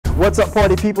What's up,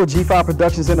 party people? G5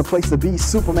 Productions in the place to be.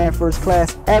 Superman First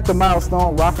Class at the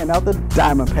Milestone, rocking out the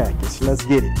diamond package. Let's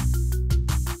get it.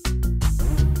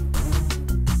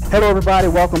 Hello everybody,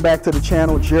 welcome back to the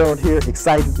channel. Gerald here,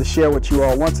 excited to share with you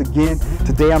all once again.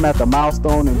 Today I'm at the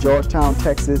Milestone in Georgetown,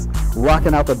 Texas,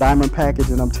 rocking out the diamond package,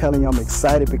 and I'm telling you I'm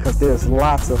excited because there's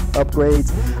lots of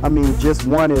upgrades. I mean, just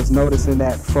one is noticing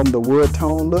that from the wood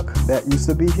tone look that used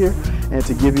to be here, and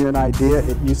to give you an idea,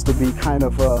 it used to be kind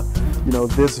of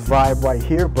this vibe right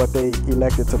here, but they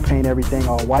elected to paint everything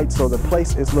all white, so the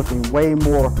place is looking way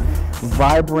more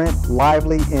vibrant,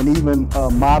 lively, and even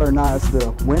modernize the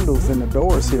windows and the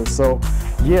doors here. So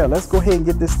yeah, let's go ahead and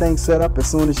get this thing set up as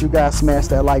soon as you guys smash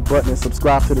that like button and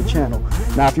subscribe to the channel.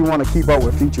 Now if you want to keep up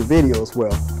with future videos,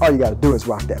 well, all you got to do is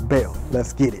rock that bell.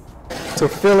 Let's get it. To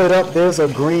fill it up, there's a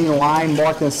green line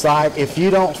marked inside. If you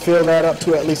don't fill that up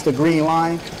to at least a green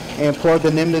line and plug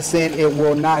the Nimbus in, it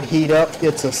will not heat up.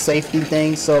 It's a safety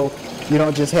thing, so you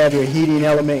don't just have your heating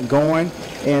element going,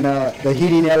 and the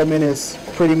heating element is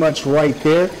pretty much right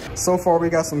there. So far we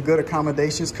got some good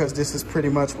accommodations because this is pretty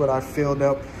much what I filled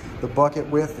up the bucket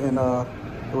with, and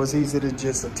it was easy to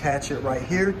just attach it right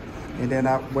here, and then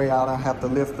that way I don't have to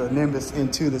lift the Nimbus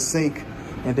into the sink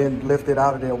and then lift it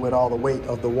out of there with all the weight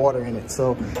of the water in it.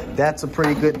 So that's a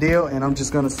pretty good deal, and I'm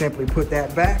just going to simply put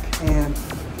that back and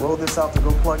roll this out to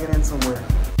go plug it in somewhere.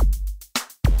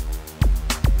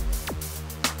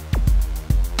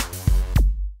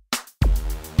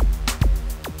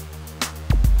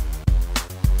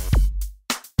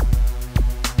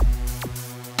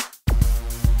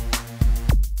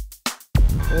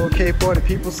 Okay, party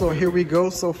people, so here we go.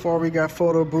 So far we got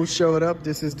photo booth showed up.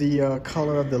 This is the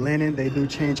color of the linen. They do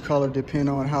change color depending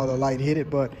on how the light hit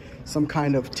it, but some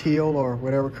kind of teal or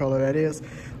whatever color that is.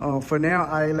 For now,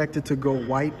 I elected to go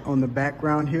white on the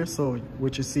background here, so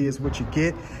what you see is what you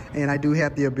get. And I do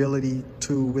have the ability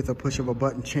to, with a push of a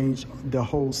button, change the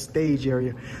whole stage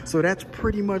area. So that's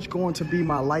pretty much going to be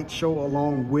my light show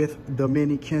along with the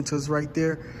mini Kentas right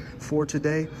there for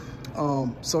today.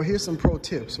 So here's some pro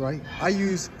tips, right? I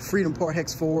use Freedom Part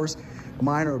Hex 4s.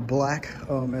 Mine are black,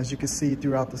 as you can see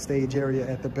throughout the stage area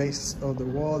at the base of the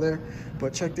wall there.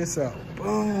 But check this out.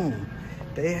 Boom!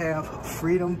 They have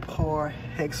Freedom Part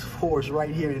Hex 4s right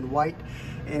here in white.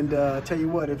 And tell you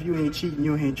what, if you ain't cheating,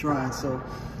 you ain't trying. So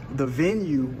the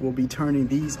venue will be turning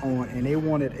these on, and they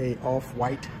wanted a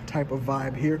off-white type of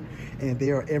vibe here. And they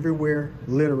are everywhere,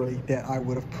 literally, that I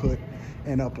would have put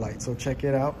an uplight. So check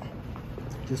it out.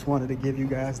 Just wanted to give you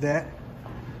guys that.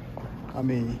 I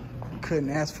mean, couldn't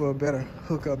ask for a better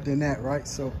hookup than that, right?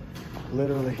 So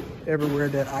literally everywhere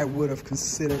that I would have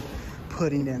considered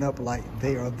putting an uplight,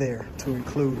 they are there to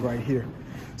include right here.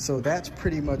 So that's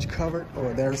pretty much covered.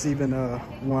 Or there's even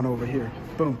one over here.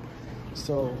 Boom.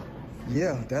 So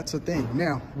yeah, that's a thing.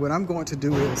 Now what I'm going to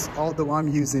do is, although I'm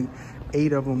using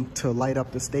 8 of them to light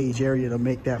up the stage area to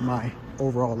make that my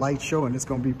overall light show, and it's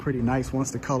going to be pretty nice once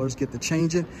the colors get to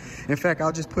changing. In fact,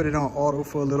 I'll just put it on auto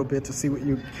for a little bit to see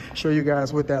show you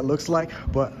guys what that looks like.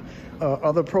 But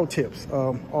other pro tips,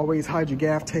 always hide your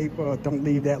gaff tape. Don't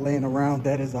leave that laying around.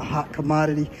 That is a hot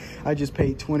commodity. I just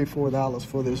paid $24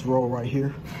 for this roll right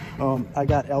here. I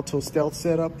got Alto Stealth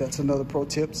set up. That's another pro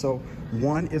tip. So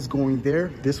one is going there.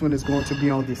 This one is going to be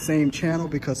on the same channel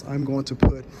because I'm going to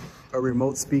put a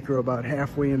remote speaker about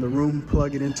halfway in the room,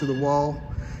 plug it into the wall,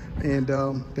 and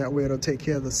that way it'll take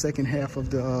care of the second half of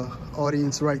the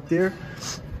audience right there.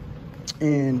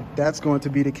 And that's going to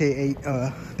be the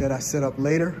K8 that I set up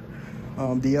later.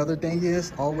 The other thing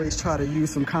is, always try to use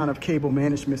some kind of cable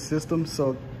management system,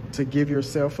 so to give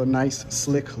yourself a nice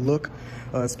slick look,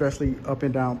 especially up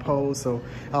and down poles. So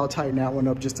I'll tighten that one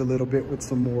up just a little bit with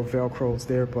some more Velcros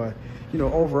there. But you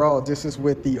know, overall, this is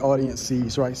what the audience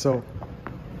sees, right? So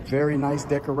very nice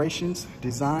decorations,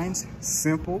 designs,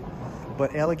 simple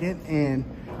but elegant, and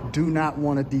do not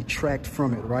want to detract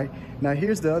from it, right? Now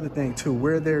here's the other thing too,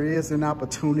 where there is an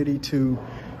opportunity to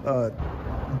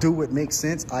do what makes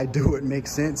sense, I do what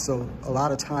makes sense. So a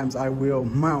lot of times I will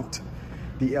mount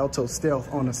the Alto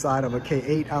Stealth on the side of a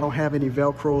K8. I don't have any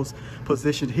Velcros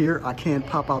positioned here. I can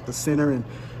pop out the center and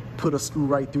put a screw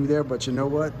right through there, but you know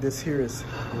what? This here is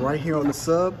right here on the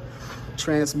sub,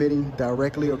 transmitting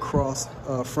directly across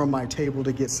from my table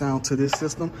to get sound to this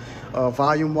system.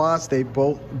 Volume wise, they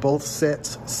both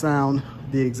sets sound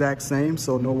the exact same,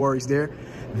 so no worries there.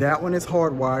 That one is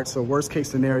hardwired, so worst case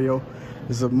scenario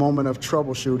is a moment of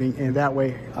troubleshooting, and that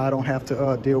way I don't have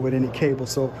to deal with any cable.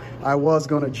 So I was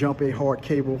going to jump a hard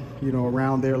cable, you know,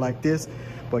 around there like this,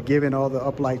 but given all the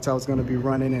uplights I was going to be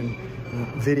running and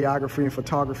videography and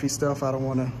photography stuff, I don't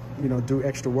want to, you know, do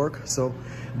extra work. So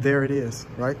there it is,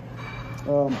 right?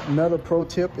 Another pro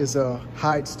tip is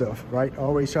hide stuff, right?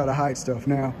 Always try to hide stuff.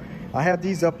 Now, I have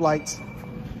these uplights.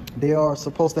 They are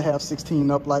supposed to have 16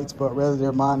 uplights, but rather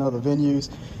than mine other venues,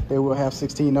 they will have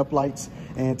 16 uplights.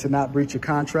 And to not breach a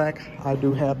contract, I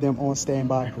do have them on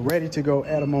standby, ready to go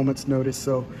at a moment's notice.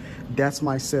 So that's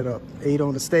my setup. 8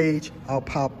 on the stage. I'll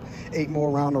pop 8 more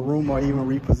around the room or even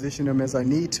reposition them as I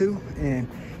need to. And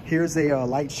here's a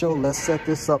light show. Let's set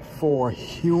this up for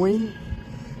hewing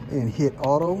and hit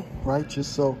auto, right?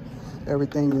 Just so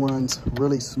everything runs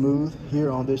really smooth here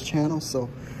on this channel. So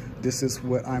this is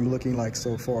what I'm looking like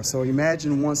so far. So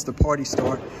imagine once the party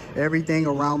starts, everything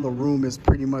around the room is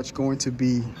pretty much going to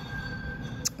be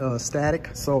static.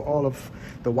 So all of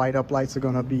the white uplights are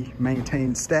going to be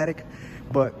maintained static,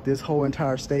 but this whole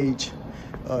entire stage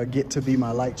get to be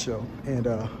my light show. And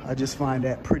I just find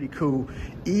that pretty cool.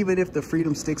 Even if the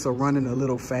Freedom Sticks are running a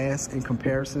little fast in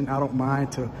comparison, I don't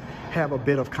mind to have a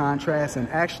bit of contrast. And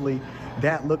actually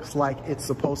that looks like it's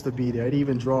supposed to be there. It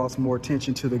even draws more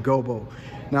attention to the gobo.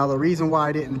 Now, the reason why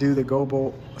I didn't do the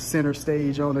gobo center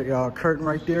stage on the curtain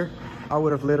right there, I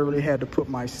would have literally had to put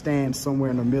my stand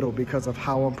somewhere in the middle because of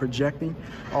how I'm projecting.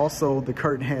 Also, the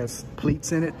curtain has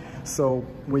pleats in it, so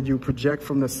when you project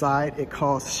from the side, it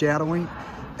causes shadowing,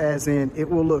 as in it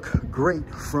will look great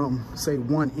from, say,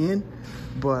 one end,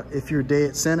 but if you're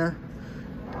dead center,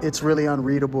 it's really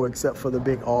unreadable except for the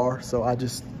big R. So I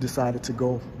just decided to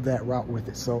go that route with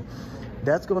it. So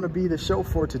that's going to be the show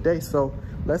for today. So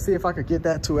let's see if I could get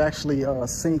that to actually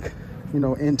sync,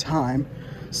 in time.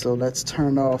 So let's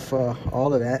turn off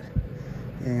all of that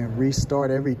and restart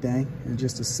everything, and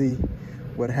just to see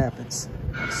what happens.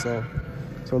 So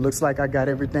it looks like I got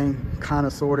everything kind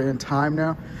of sort of in time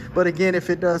now. But again, if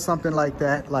it does something like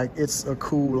that, like, it's a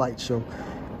cool light show,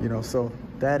 so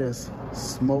that is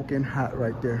smoking hot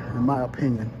right there, in my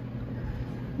opinion.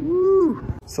 Woo!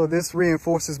 So this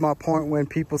reinforces my point when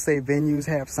people say venues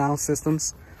have sound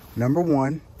systems. Number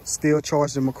one, still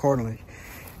charge them accordingly.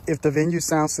 If the venue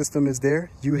sound system is there,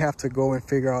 you have to go and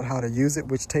figure out how to use it,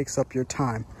 which takes up your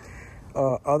time.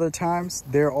 Other times,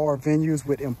 there are venues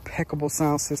with impeccable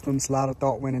sound systems. A lot of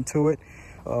thought went into it,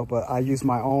 but I use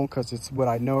my own because it's what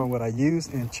I know and what I use.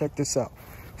 And check this out.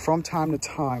 From time to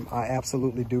time, I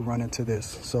absolutely do run into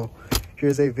this. So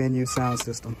here's a venue sound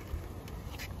system.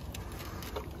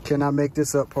 Cannot make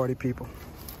this up, party people.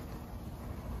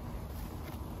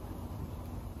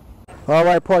 All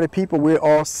right, party people, we're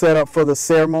all set up for the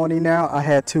ceremony now. I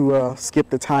had to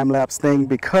skip the time-lapse thing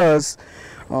because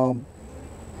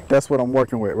that's what I'm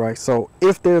working with, right? So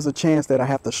if there's a chance that I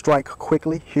have to strike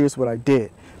quickly, here's what I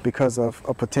did because of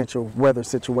a potential weather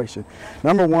situation.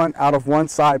 Number one, out of one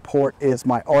side port is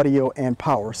my audio and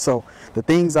power. So the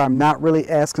things I'm not really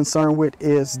as concerned with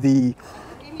is the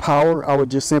power. I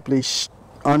would just simply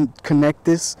unconnect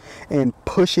this and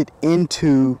push it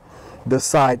into the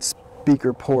side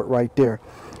speaker port right there.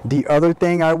 The other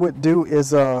thing I would do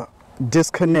is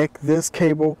disconnect this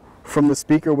cable from the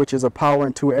speaker, which is a power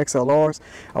and 2 XLRs.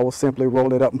 I will simply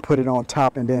roll it up and put it on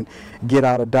top and then get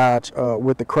out of Dodge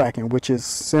with the Kraken, which is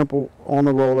simple. On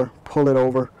the roller, pull it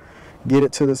over, get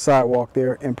it to the sidewalk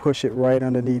there, and push it right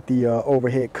underneath the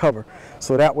overhead cover.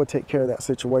 So that would take care of that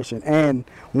situation. And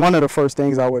one of the first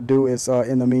things I would do is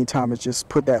in the meantime is just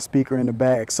put that speaker in the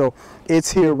bag. So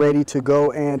it's here ready to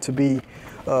go and to be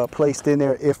placed in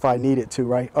there if I need it to,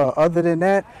 right? Other than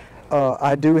that,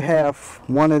 I do have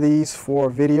one of these for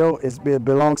video. It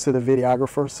belongs to the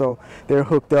videographer, so they're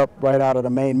hooked up right out of the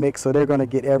main mix, so they're going to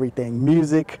get everything,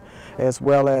 music as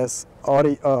well as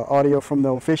audio from the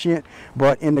officiant.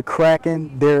 But in the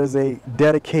Kraken, there's a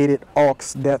dedicated aux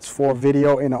that's for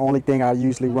video, and the only thing I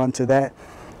usually run to that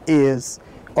is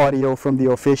audio from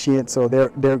the officiant. So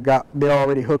they're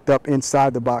already hooked up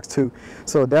inside the box too.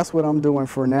 So that's what I'm doing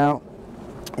for now.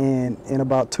 And in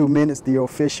about 2 minutes, the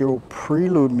official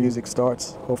prelude music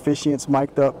starts. Officiant's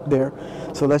mic'd up there.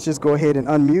 So let's just go ahead and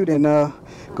unmute and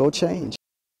go change.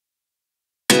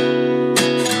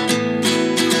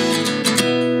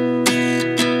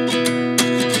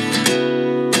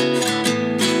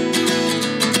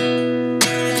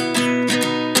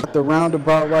 The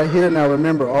roundabout right here. Now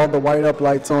remember, all the white up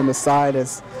lights on the side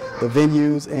as the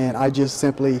venues, and I just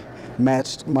simply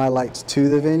matched my lights to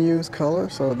the venue's color.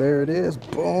 So there it is.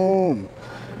 Boom.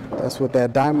 That's what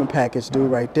that diamond package do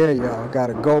right there, y'all. Got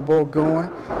a gobo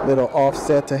going, little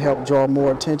offset to help draw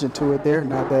more attention to it there.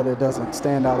 Not that it doesn't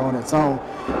stand out on its own.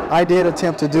 I did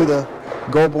attempt to do the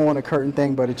gobo on the curtain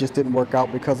thing, but it just didn't work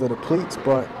out because of the pleats.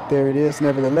 But there it is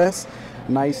nevertheless.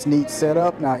 Nice, neat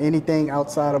setup. Now anything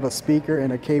outside of a speaker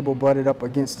and a cable butted up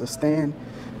against the stand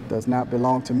does not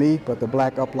belong to me, but the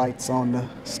black uplights on the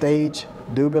stage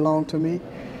do belong to me.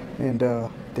 And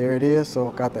there it is.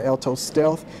 So got the Alto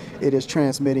Stealth. It is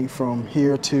transmitting from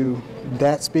here to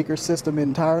that speaker system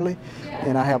entirely,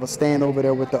 and I have a stand over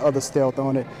there with the other Stealth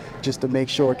on it just to make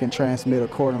sure it can transmit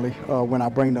accordingly when I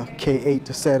bring the K8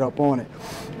 to set up on it.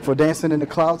 For Dancing in the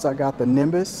Clouds, I got the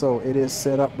Nimbus, so it is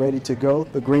set up ready to go.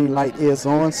 The green light is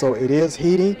on, so it is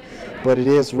heating, but it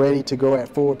is ready to go at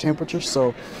full temperature.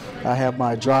 So I have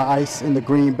my dry ice in the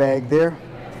green bag there,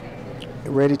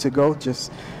 ready to go.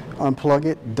 Just unplug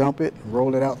it, dump it,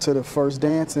 roll it out to the first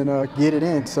dance, and get it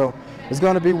in. So it's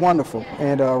going to be wonderful.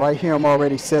 And right here I'm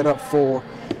already set up for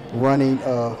running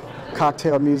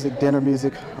cocktail music, dinner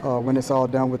music when it's all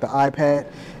done with the iPad.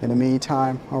 In the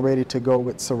meantime, I'm ready to go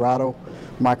with Serato.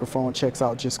 Microphone checks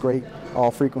out just great.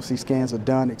 All frequency scans are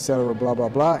done, etc. Blah, blah,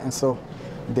 blah. And so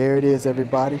there it is,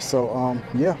 everybody. So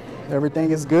yeah,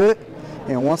 everything is good.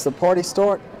 And once the party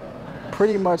starts,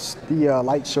 pretty much the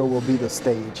light show will be the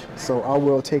stage. So I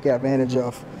will take advantage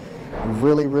of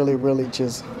really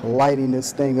just lighting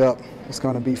this thing up. It's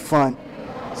going to be fun.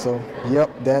 So yep,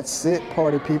 that's it,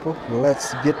 party people.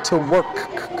 Let's get to work.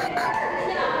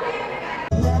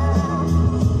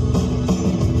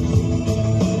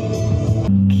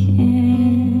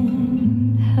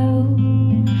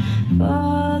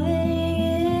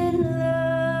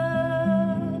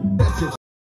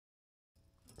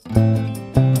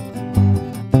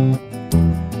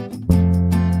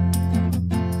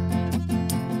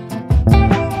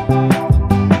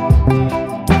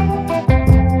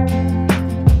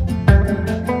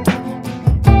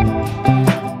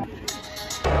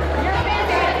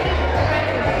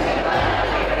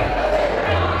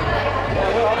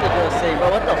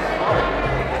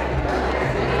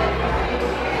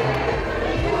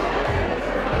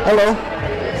 Hello.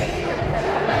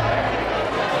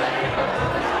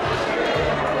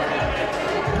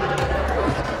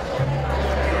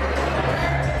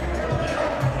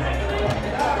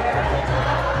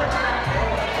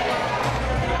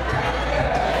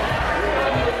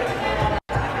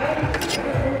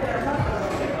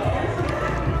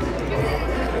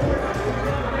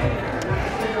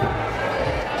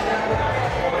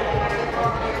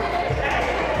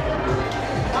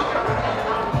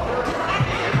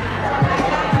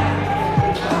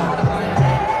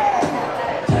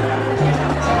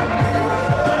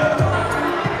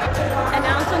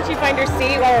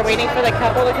 While we're waiting for the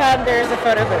couple to come, there's a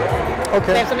photo booth.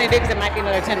 Okay. They have something to do because it might be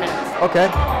another 10 minutes. Okay.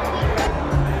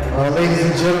 Ladies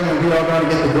and gentlemen, we are going to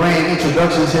get the grand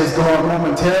introductions here going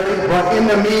momentarily. But in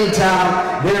the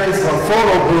meantime, there is a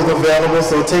photo booth available,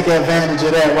 so take advantage of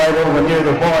that right over near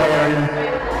the bar area.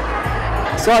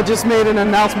 So I just made an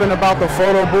announcement about the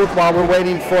photo booth while we're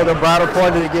waiting for the bridal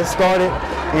party to get started.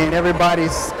 And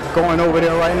everybody's going over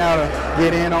there right now to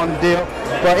get in on the deal.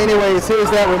 But anyways,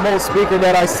 here's that remote speaker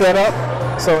that I set up.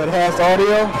 So it has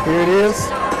audio. Here it is.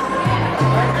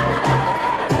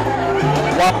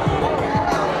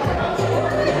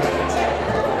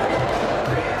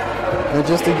 And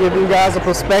just to give you guys a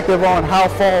perspective on how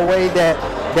far away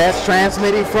that's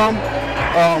transmitting from,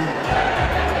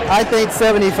 I think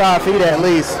 75 feet at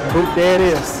least. Boop, there it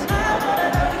is.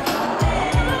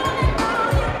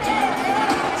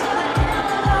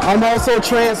 I'm also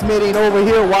transmitting over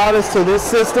here wireless to this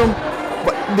system,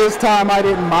 but this time I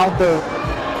didn't mount the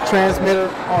transmitter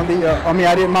on the,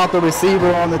 I didn't mount the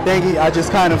receiver on the thingy. I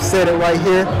just kind of set it right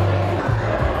here.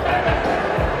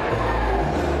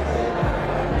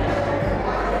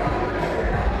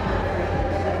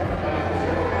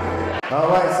 All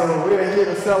right, so we're here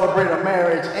to celebrate a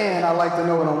marriage, and I like to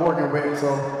know what I'm working with.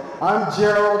 So I'm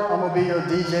Gerald. I'm gonna be your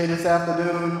DJ this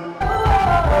afternoon.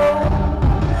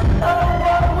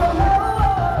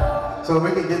 So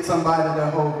we can get somebody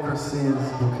to hold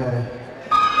Christina's bouquet.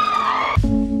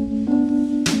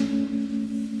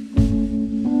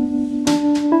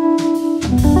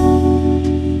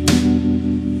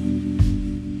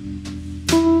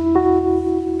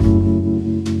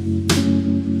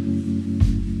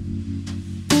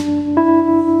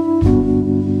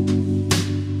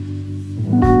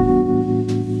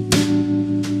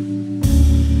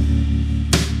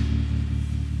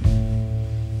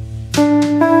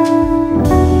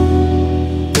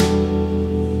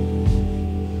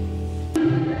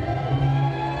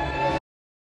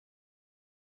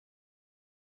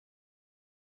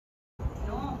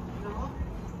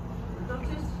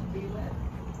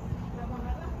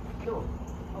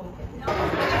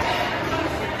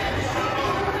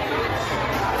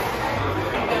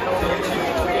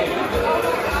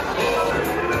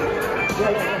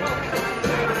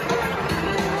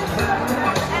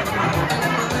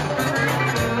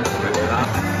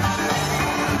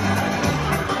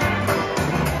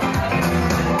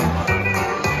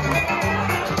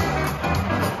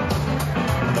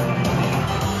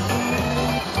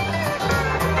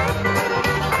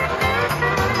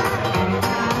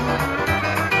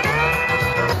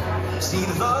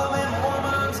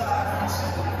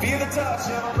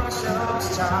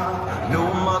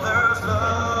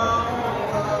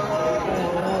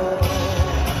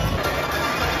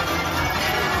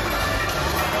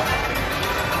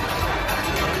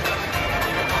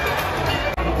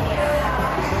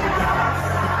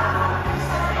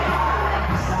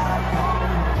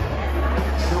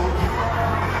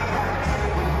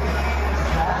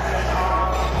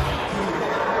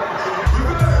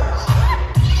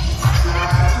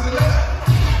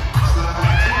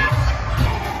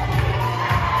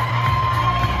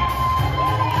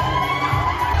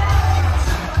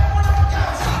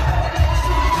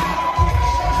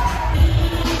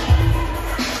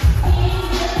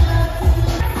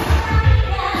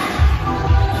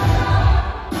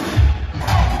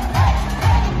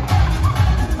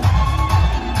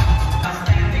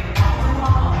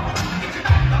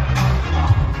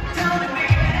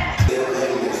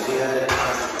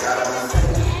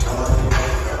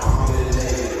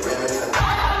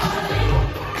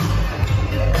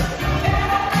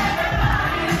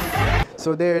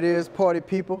 So there it is, party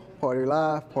people, party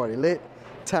live, party lit.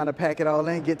 Time to pack it all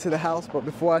in, get to the house. But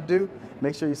before I do,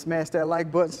 make sure you smash that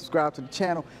like button, subscribe to the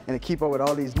channel, and to keep up with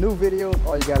all these new videos,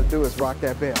 all you gotta do is rock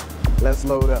that bell. Let's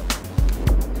load up.